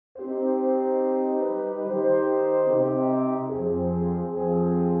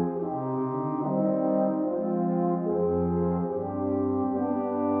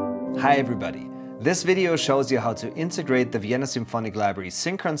Hi everybody! This video shows you how to integrate the Vienna Symphonic Library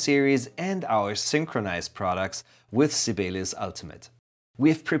Synchron series and our synchronized products with Sibelius Ultimate. We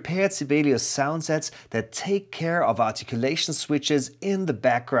have prepared Sibelius Soundsets that take care of articulation switches in the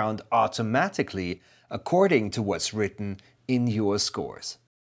background automatically according to what's written in your scores.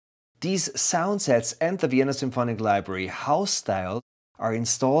 These Soundsets and the Vienna Symphonic Library house style are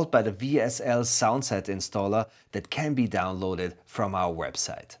installed by the VSL Soundset Installer that can be downloaded from our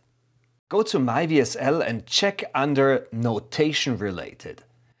website. Go to My VSL and check under Notation Related.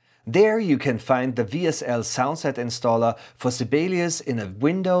 There you can find the VSL Soundset Installer for Sibelius in a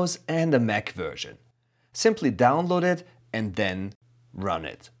Windows and a Mac version. Simply download it and then run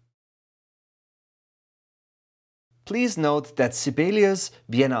it. Please note that Sibelius,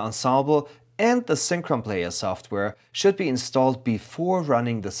 Vienna Ensemble and the Synchron Player software should be installed before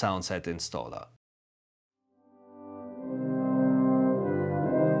running the Soundset Installer.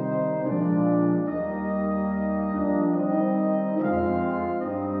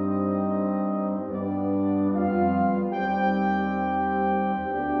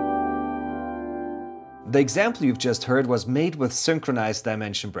 The example you've just heard was made with synchronized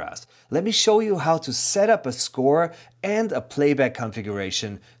dimension brass. Let me show you how to set up a score and a playback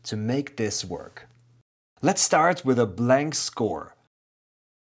configuration to make this work. Let's start with a blank score.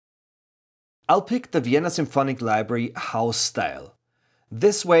 I'll pick the Vienna Symphonic Library house style.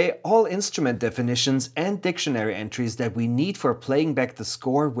 This way, all instrument definitions and dictionary entries that we need for playing back the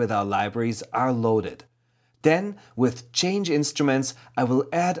score with our libraries are loaded. Then, with Change Instruments, I will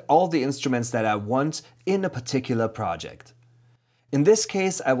add all the instruments that I want in a particular project. In this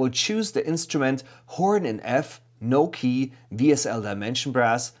case, I will choose the instrument Horn in F, no key, VSL Dimension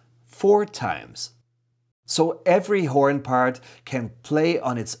Brass 4 times. So every horn part can play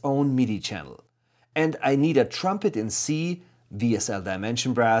on its own MIDI channel. And I need a trumpet in C, VSL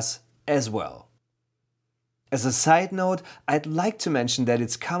Dimension Brass as well. As a side note, I'd like to mention that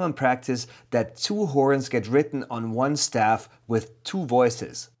it's common practice that 2 horns get written on one staff with 2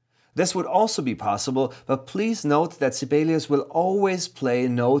 voices. This would also be possible, but please note that Sibelius will always play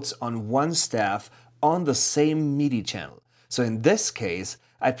notes on one staff on the same MIDI channel. So in this case,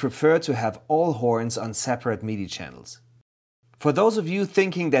 I'd prefer to have all horns on separate MIDI channels. For those of you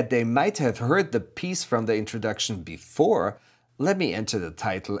thinking that they might have heard the piece from the introduction before, let me enter the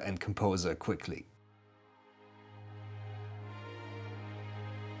title and composer quickly.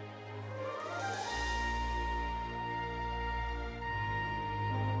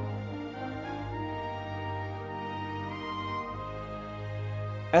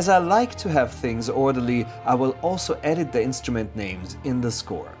 As I like to have things orderly, I will also edit the instrument names in the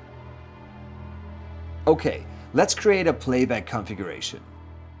score. Okay, let's create a playback configuration.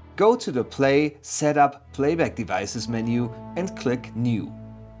 Go to the Play, Setup, Playback Devices menu and click New.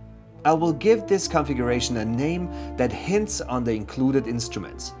 I will give this configuration a name that hints on the included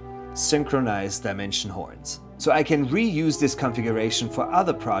instruments, synchronized dimension horns, so I can reuse this configuration for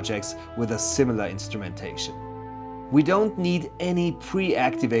other projects with a similar instrumentation. We don't need any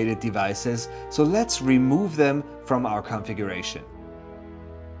pre-activated devices, so let's remove them from our configuration.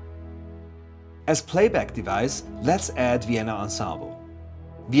 As playback device, let's add Vienna Ensemble.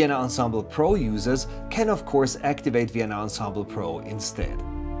 Vienna Ensemble Pro users can of course activate Vienna Ensemble Pro instead.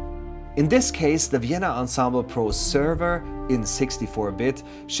 In this case, the Vienna Ensemble Pro server in 64-bit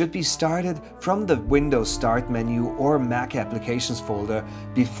should be started from the Windows Start menu or Mac Applications folder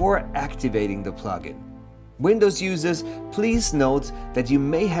before activating the plugin. Windows users, please note that you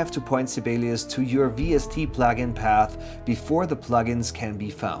may have to point Sibelius to your VST plugin path before the plugins can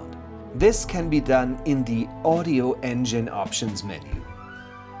be found. This can be done in the Audio Engine Options menu.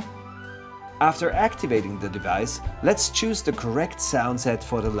 After activating the device, let's choose the correct soundset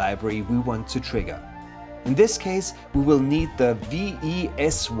for the library we want to trigger. In this case, we will need the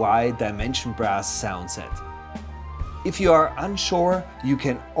VESY Dimension Brass soundset. If you are unsure, you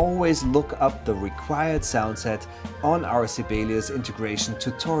can always look up the required soundset on our Sibelius integration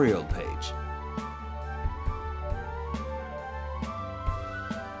tutorial page.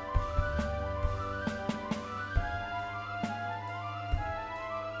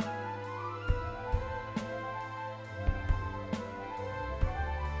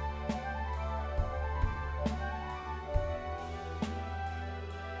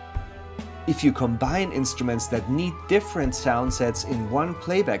 If you combine instruments that need different soundsets in one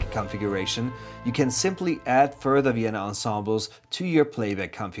playback configuration, you can simply add further Vienna ensembles to your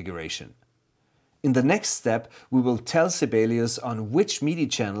playback configuration. In the next step, we will tell Sibelius on which MIDI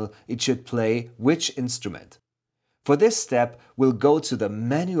channel it should play which instrument. For this step, we'll go to the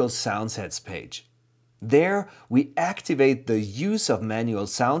Manual Soundsets page. There, we activate the use of manual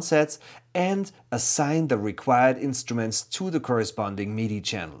sound sets and assign the required instruments to the corresponding MIDI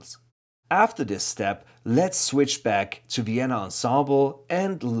channels. After this step, let's switch back to Vienna Ensemble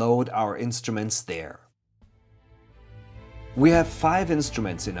and load our instruments there. We have 5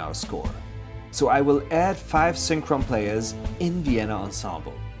 instruments in our score, so I will add 5 synchron players in Vienna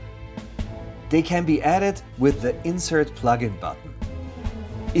Ensemble. They can be added with the Insert plugin button.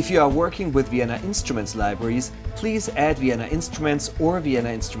 If you are working with Vienna Instruments libraries, please add Vienna Instruments or Vienna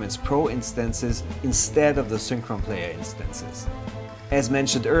Instruments Pro instances instead of the synchron player instances. As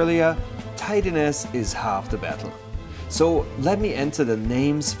mentioned earlier, tidiness is half the battle. So let me enter the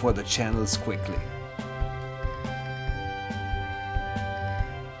names for the channels quickly.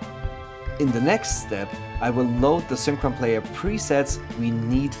 In the next step, I will load the synchron player presets we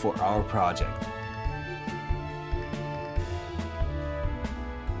need for our project.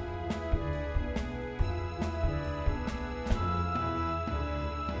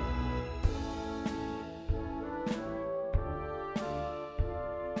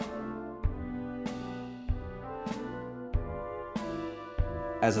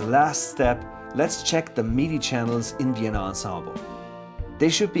 As a last step, let's check the MIDI channels in Vienna Ensemble. They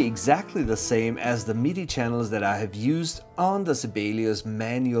should be exactly the same as the MIDI channels that I have used on the Sibelius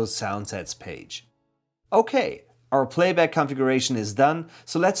manual sound sets page. Okay, our playback configuration is done,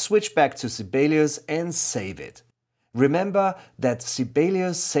 so let's switch back to Sibelius and save it. Remember that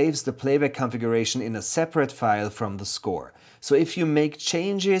Sibelius saves the playback configuration in a separate file from the score. So if you make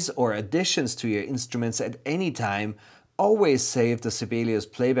changes or additions to your instruments at any time, always save the Sibelius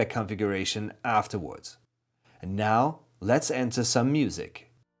playback configuration afterwards. And now, let's enter some music.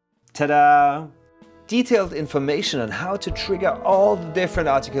 Ta-da! Detailed information on how to trigger all the different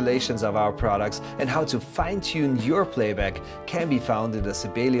articulations of our products and how to fine-tune your playback can be found in the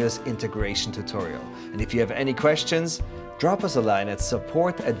Sibelius integration tutorial. And if you have any questions, drop us a line at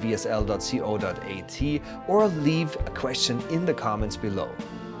support@vsl.co.at or leave a question in the comments below.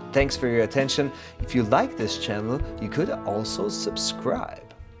 Thanks for your attention. If you like this channel, you could also subscribe.